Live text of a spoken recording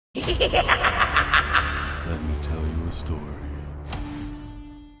Let me tell you a story.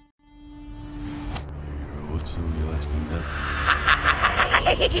 What's your last name, Dad?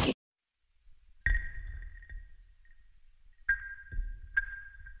 Did you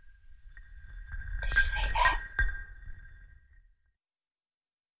say that?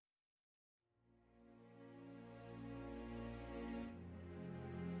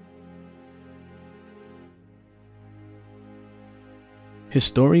 His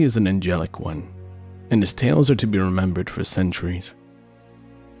story is an angelic one, and his tales are to be remembered for centuries.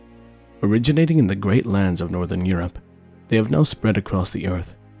 Originating in the great lands of Northern Europe, they have now spread across the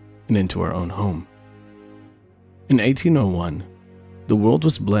earth and into our own home. In 1801, the world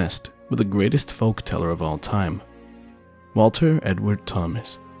was blessed with the greatest folk teller of all time, Walter Edward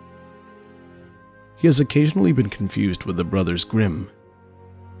Thomas. He has occasionally been confused with the brothers Grimm.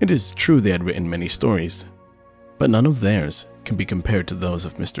 It is true they had written many stories, but none of theirs can be compared to those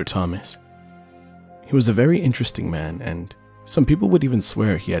of Mr. Thomas. He was a very interesting man, and some people would even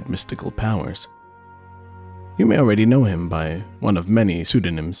swear he had mystical powers. You may already know him by one of many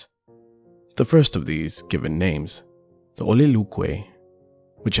pseudonyms. The first of these given names, the Olelukwe,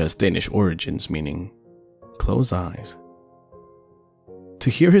 which has Danish origins meaning close eyes. To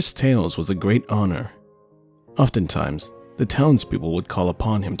hear his tales was a great honor. Oftentimes, the townspeople would call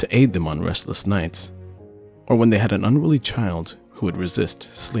upon him to aid them on restless nights, or when they had an unruly child who would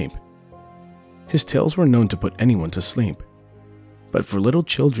resist sleep. His tales were known to put anyone to sleep, but for little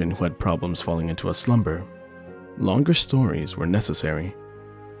children who had problems falling into a slumber, longer stories were necessary.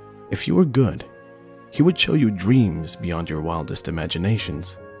 If you were good, he would show you dreams beyond your wildest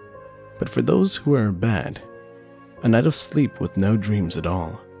imaginations. But for those who were bad, a night of sleep with no dreams at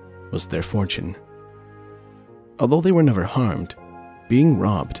all was their fortune. Although they were never harmed, being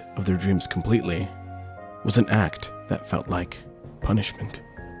robbed of their dreams completely was an act that felt like punishment.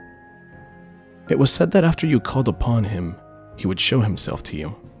 It was said that after you called upon him, he would show himself to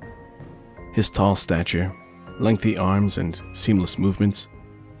you. His tall stature, lengthy arms, and seamless movements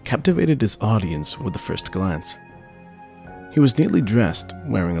captivated his audience with the first glance. He was neatly dressed,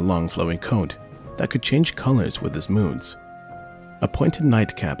 wearing a long flowing coat that could change colors with his moods. A pointed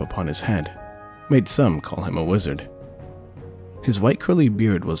nightcap upon his head made some call him a wizard. His white curly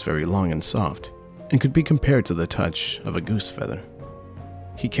beard was very long and soft, and could be compared to the touch of a goose feather.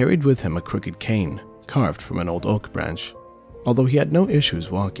 He carried with him a crooked cane carved from an old oak branch, although he had no issues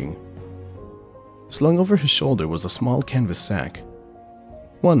walking. Slung over his shoulder was a small canvas sack.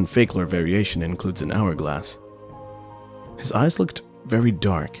 One fakeler variation includes an hourglass. His eyes looked very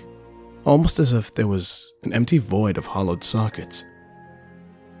dark, almost as if there was an empty void of hollowed sockets.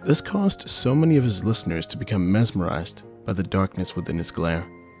 This caused so many of his listeners to become mesmerized by the darkness within his glare.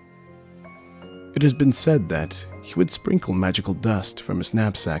 It has been said that he would sprinkle magical dust from his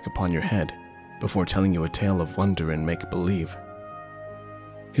knapsack upon your head before telling you a tale of wonder and make-believe.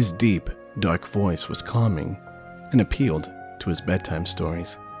 His deep, dark voice was calming and appealed to his bedtime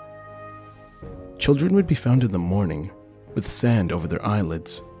stories. Children would be found in the morning with sand over their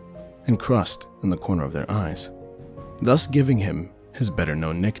eyelids and crust in the corner of their eyes, thus giving him his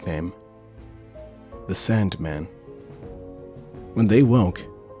better-known nickname, the Sandman. When they woke,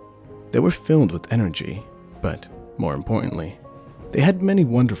 they were filled with energy, but more importantly, they had many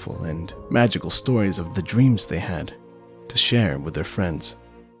wonderful and magical stories of the dreams they had to share with their friends.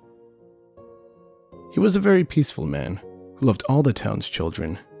 He was a very peaceful man who loved all the town's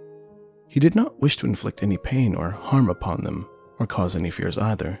children. He did not wish to inflict any pain or harm upon them or cause any fears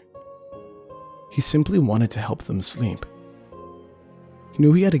either. He simply wanted to help them sleep. He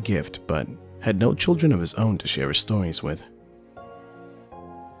knew he had a gift, but had no children of his own to share his stories with.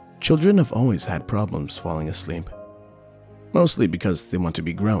 Children have always had problems falling asleep, mostly because they want to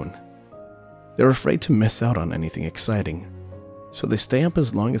be grown. They're afraid to miss out on anything exciting, so they stay up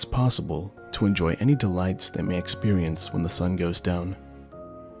as long as possible to enjoy any delights they may experience when the sun goes down.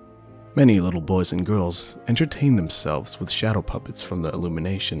 Many little boys and girls entertain themselves with shadow puppets from the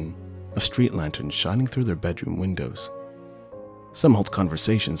illumination of street lanterns shining through their bedroom windows. Some hold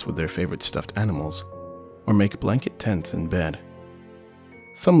conversations with their favorite stuffed animals, or make blanket tents in bed.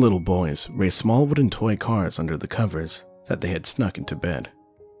 Some little boys race small wooden toy cars under the covers that they had snuck into bed.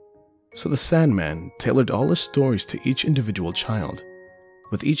 So the Sandman tailored all his stories to each individual child,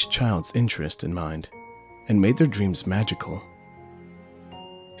 with each child's interest in mind, and made their dreams magical.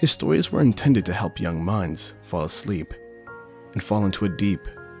 His stories were intended to help young minds fall asleep and fall into a deep,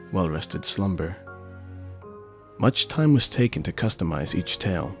 well-rested slumber. Much time was taken to customize each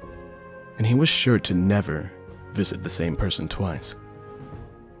tale, and he was sure to never visit the same person twice.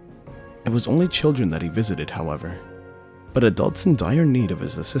 It was only children that he visited, however. but adults in dire need of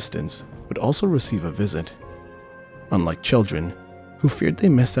his assistance would also receive a visit. Unlike children, who feared they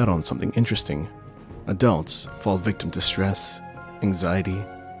missed out on something interesting, adults fall victim to stress, anxiety,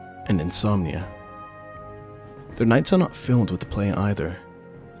 and insomnia. Their nights are not filled with play either,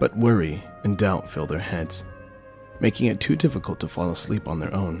 but worry and doubt fill their heads, making it too difficult to fall asleep on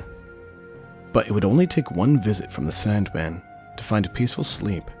their own. But it would only take one visit from the Sandman to find peaceful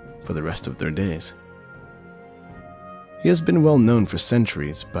sleep for the rest of their days. He has been well known for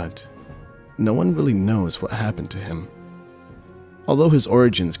centuries, but no one really knows what happened to him. Although his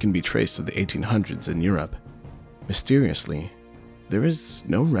origins can be traced to the 1800s in Europe, mysteriously, there is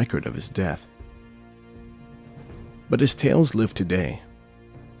no record of his death. But his tales live today.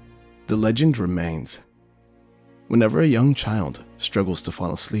 The legend remains. Whenever a young child struggles to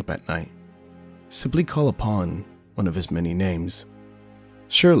fall asleep at night, simply call upon one of his many names.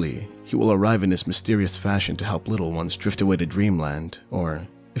 Surely, he will arrive in his mysterious fashion to help little ones drift away to dreamland, or,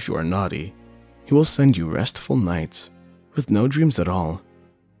 if you are naughty, he will send you restful nights with no dreams at all,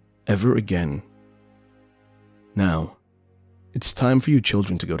 ever again. Now, it's time for you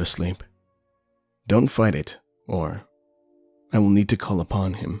children to go to sleep. Don't fight it, or I will need to call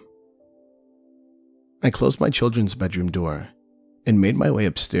upon him. I closed my children's bedroom door and made my way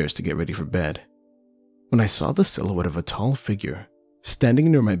upstairs to get ready for bed, when I saw the silhouette of a tall figure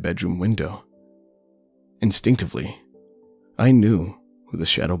standing near my bedroom window. Instinctively, I knew who the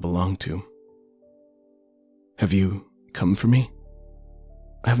shadow belonged to. Have you come for me?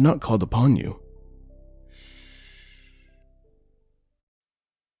 I have not called upon you.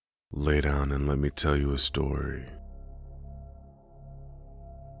 Lay down and let me tell you a story.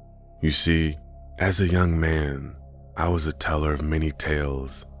 You see, as a young man, I was a teller of many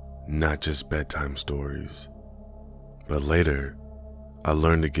tales, not just bedtime stories. But later, I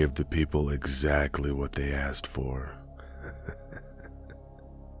learned to give the people exactly what they asked for.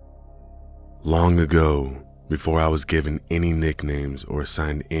 Long ago, before I was given any nicknames or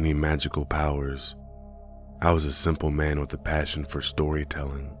assigned any magical powers, I was a simple man with a passion for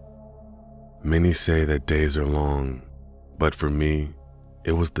storytelling. Many say that days are long, but for me,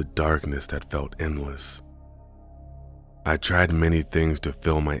 it was the darkness that felt endless. I tried many things to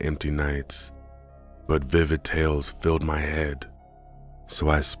fill my empty nights, but vivid tales filled my head, so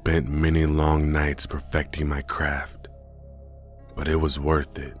I spent many long nights perfecting my craft. But it was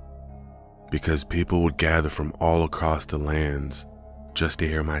worth it, because people would gather from all across the lands just to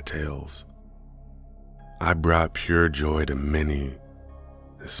hear my tales. I brought pure joy to many,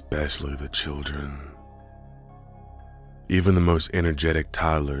 especially the children. Even the most energetic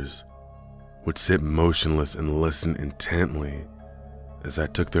toddlers would sit motionless and listen intently as I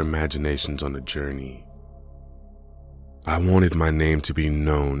took their imaginations on a journey. I wanted my name to be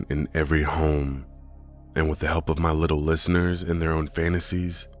known in every home, and with the help of my little listeners and their own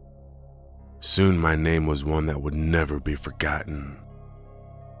fantasies, soon my name was one that would never be forgotten.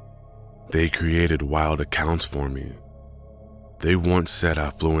 They created wild accounts for me. They once said I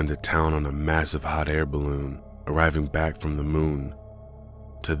flew into town on a massive hot air balloon, arriving back from the moon.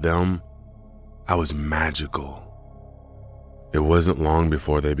 To them, I was magical. It wasn't long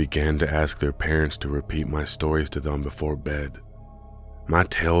before they began to ask their parents to repeat my stories to them before bed. My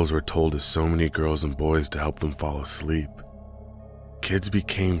tales were told to so many girls and boys to help them fall asleep. Kids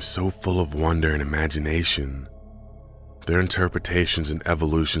became so full of wonder and imagination. Their interpretations and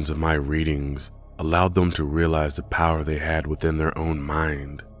evolutions of my readings allowed them to realize the power they had within their own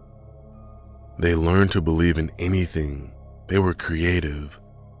mind. They learned to believe in anything. They were creative.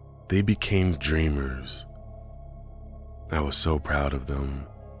 They became dreamers. I was so proud of them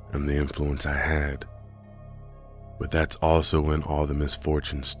and the influence I had. But that's also when all the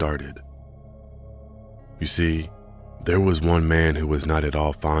misfortune started. You see, there was one man who was not at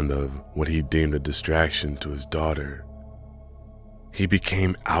all fond of what he deemed a distraction to his daughter. He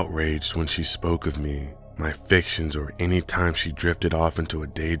became outraged when she spoke of me, my fictions, or any time she drifted off into a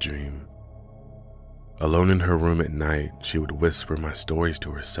daydream. Alone in her room at night, she would whisper my stories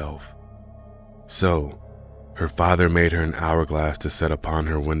to herself. So, her father made her an hourglass to set upon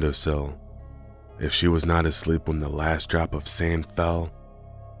her windowsill. If she was not asleep when the last drop of sand fell,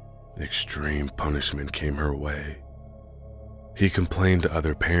 extreme punishment came her way. He complained to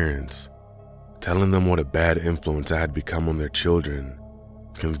other parents, telling them what a bad influence I had become on their children,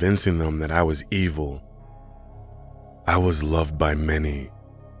 convincing them that I was evil. I was loved by many,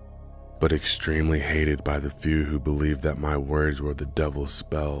 but extremely hated by the few who believed that my words were the devil's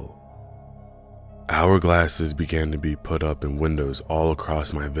spell. Hourglasses began to be put up in windows all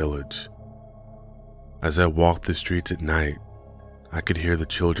across my village. As I walked the streets at night, I could hear the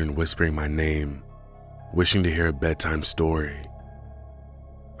children whispering my name, wishing to hear a bedtime story.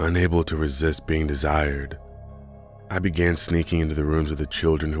 Unable to resist being desired, I began sneaking into the rooms of the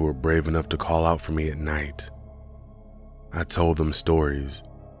children who were brave enough to call out for me at night. I told them stories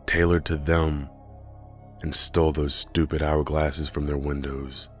tailored to them and stole those stupid hourglasses from their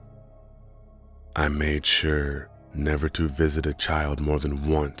windows. I made sure never to visit a child more than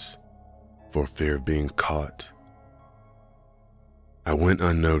once for fear of being caught. I went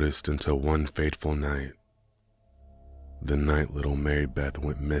unnoticed until one fateful night, the night little Mary Beth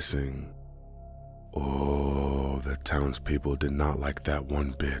went missing. Oh, the townspeople did not like that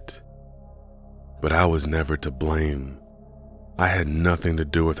one bit. But I was never to blame. I had nothing to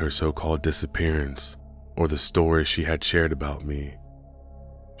do with her so-called disappearance or the stories she had shared about me.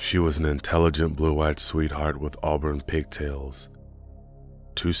 She was an intelligent blue-eyed sweetheart with auburn pigtails.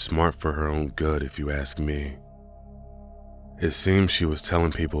 Too smart for her own good, if you ask me. It seems she was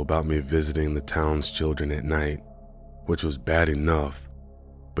telling people about me visiting the town's children at night, which was bad enough,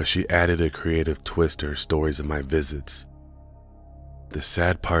 but she added a creative twist to her stories of my visits. The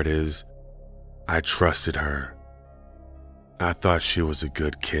sad part is, I trusted her. I thought she was a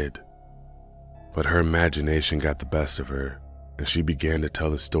good kid, but her imagination got the best of her, and she began to tell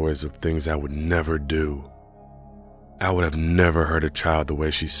the stories of things I would never do. I would have never hurt a child the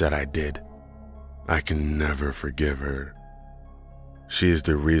way she said I did. I can never forgive her. She is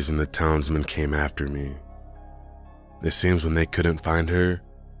the reason the townsmen came after me. It seems when they couldn't find her,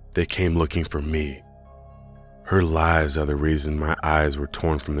 they came looking for me. Her lies are the reason my eyes were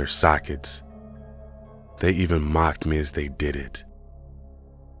torn from their sockets. They even mocked me as they did it.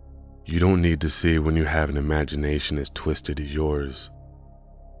 You don't need to see when you have an imagination as twisted as yours.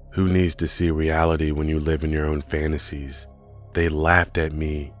 Who needs to see reality when you live in your own fantasies? They laughed at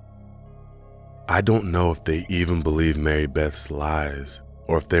me. I don't know if they even believed Mary Beth's lies,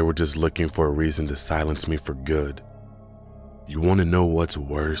 or if they were just looking for a reason to silence me for good. You want to know what's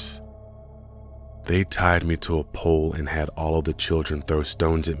worse? They tied me to a pole and had all of the children throw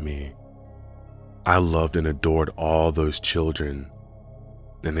stones at me. I loved and adored all those children,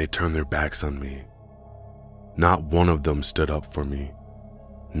 and they turned their backs on me. Not one of them stood up for me.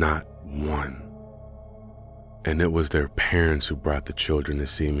 Not one. And it was their parents who brought the children to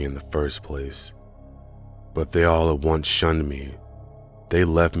see me in the first place. But they all at once shunned me. They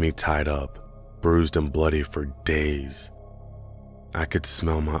left me tied up, bruised and bloody for days. I could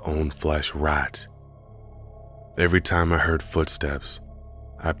smell my own flesh rot. Every time I heard footsteps,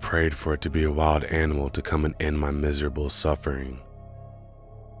 I prayed for it to be a wild animal to come and end my miserable suffering.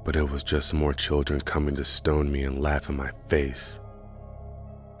 But it was just more children coming to stone me and laugh in my face.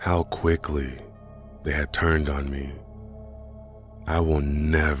 How quickly they had turned on me. I will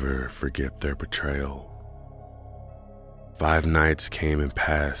never forget their betrayal. 5 nights came and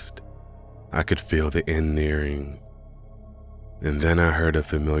passed. I could feel the end nearing. And then I heard a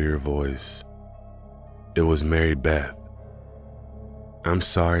familiar voice. It was Mary Beth. I'm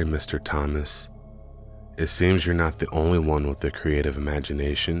sorry, Mr. Thomas. It seems you're not the only one with a creative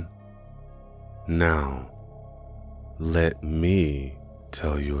imagination. Now, let me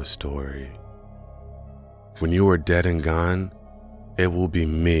tell you a story. When you are dead and gone, it will be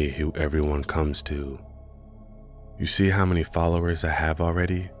me who everyone comes to. You see how many followers I have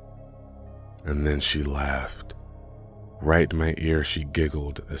already? And then she laughed. Right in my ear she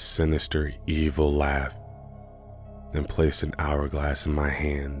giggled a sinister, evil laugh and placed an hourglass in my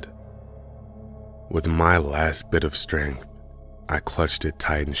hand. With my last bit of strength, I clutched it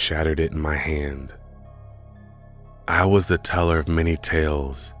tight and shattered it in my hand. I was the teller of many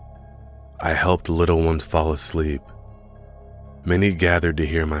tales. I helped little ones fall asleep. Many gathered to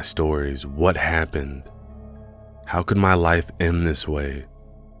hear my stories. What happened? How could my life end this way?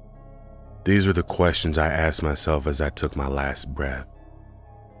 These were the questions I asked myself as I took my last breath.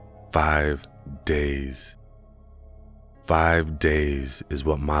 5 days. 5 days is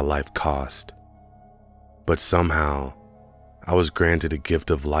what my life cost. But somehow, I was granted a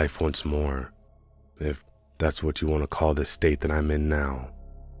gift of life once more, if that's what you want to call the state that I'm in now.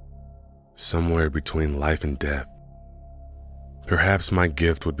 Somewhere between life and death. Perhaps my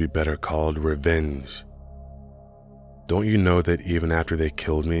gift would be better called revenge. Don't you know that even after they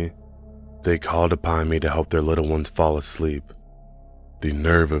killed me, they called upon me to help their little ones fall asleep? The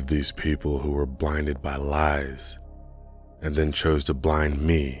nerve of these people who were blinded by lies, and then chose to blind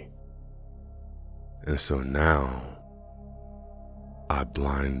me. And so now, I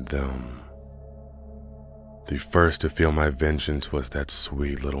blind them. The first to feel my vengeance was that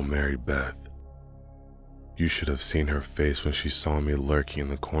sweet little Mary Beth. You should have seen her face when she saw me lurking in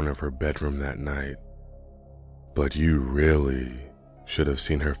the corner of her bedroom that night. But you really Should have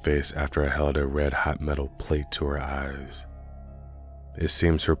seen her face after I held a red hot metal plate to her eyes. It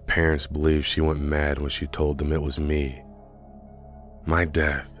seems her parents believed she went mad when she told them it was me. My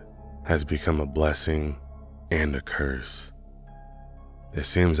death has become a blessing and a curse. It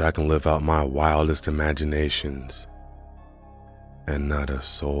seems I can live out my wildest imaginations, and not a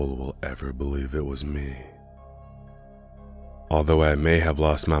soul will ever believe it was me. Although I may have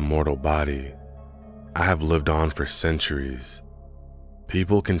lost my mortal body, I have lived on for centuries.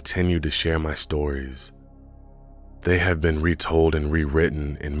 People continue to share my stories. They have been retold and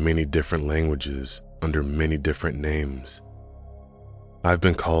rewritten in many different languages under many different names. I've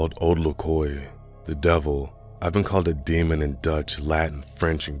been called Odlokoi, the devil. I've been called a demon in Dutch, Latin,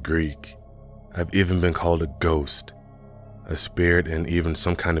 French, and Greek. I've even been called a ghost, a spirit, and even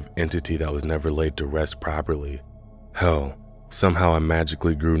some kind of entity that was never laid to rest properly. Hell, somehow I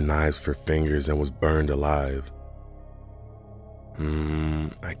magically grew knives for fingers and was burned alive.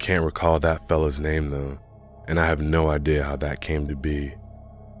 I can't recall that fella's name though, and I have no idea how that came to be.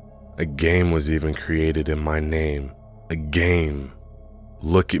 A game was even created in my name. A game.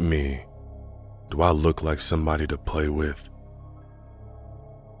 Look at me. Do I look like somebody to play with?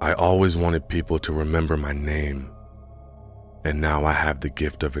 I always wanted people to remember my name, and now I have the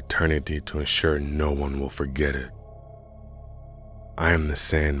gift of eternity to ensure no one will forget it. I am the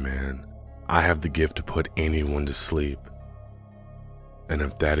Sandman. I have the gift to put anyone to sleep. And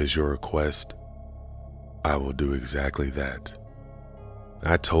if that is your request, I will do exactly that.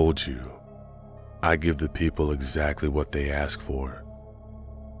 I told you, I give the people exactly what they ask for.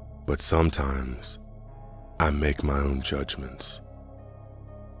 But sometimes, I make my own judgments.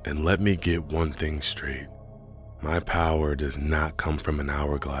 And let me get one thing straight. My power does not come from an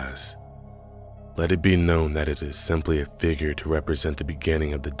hourglass. Let it be known that it is simply a figure to represent the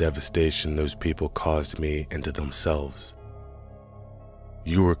beginning of the devastation those people caused me and to themselves.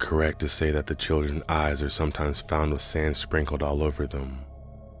 You were correct to say that the children's eyes are sometimes found with sand sprinkled all over them.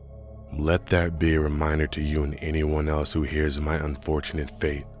 Let that be a reminder to you and anyone else who hears of my unfortunate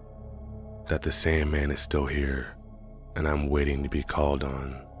fate, that the Sandman is still here, and I'm waiting to be called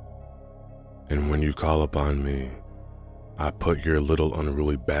on. And when you call upon me, I put your little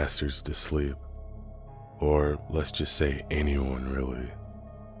unruly bastards to sleep. Or let's just say anyone really.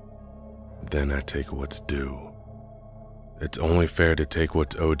 Then I take what's due. It's only fair to take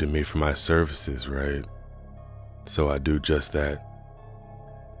what's owed to me for my services, right? So I do just that.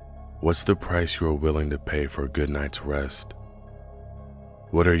 What's the price you are willing to pay for a good night's rest?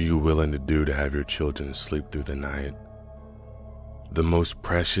 What are you willing to do to have your children sleep through the night? The most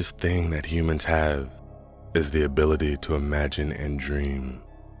precious thing that humans have is the ability to imagine and dream.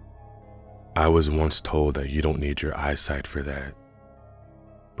 I was once told that you don't need your eyesight for that,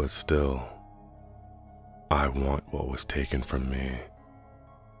 but still, I want what was taken from me.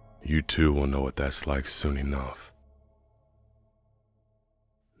 You too will know what that's like soon enough.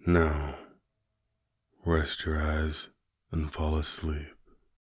 Now, rest your eyes and fall asleep.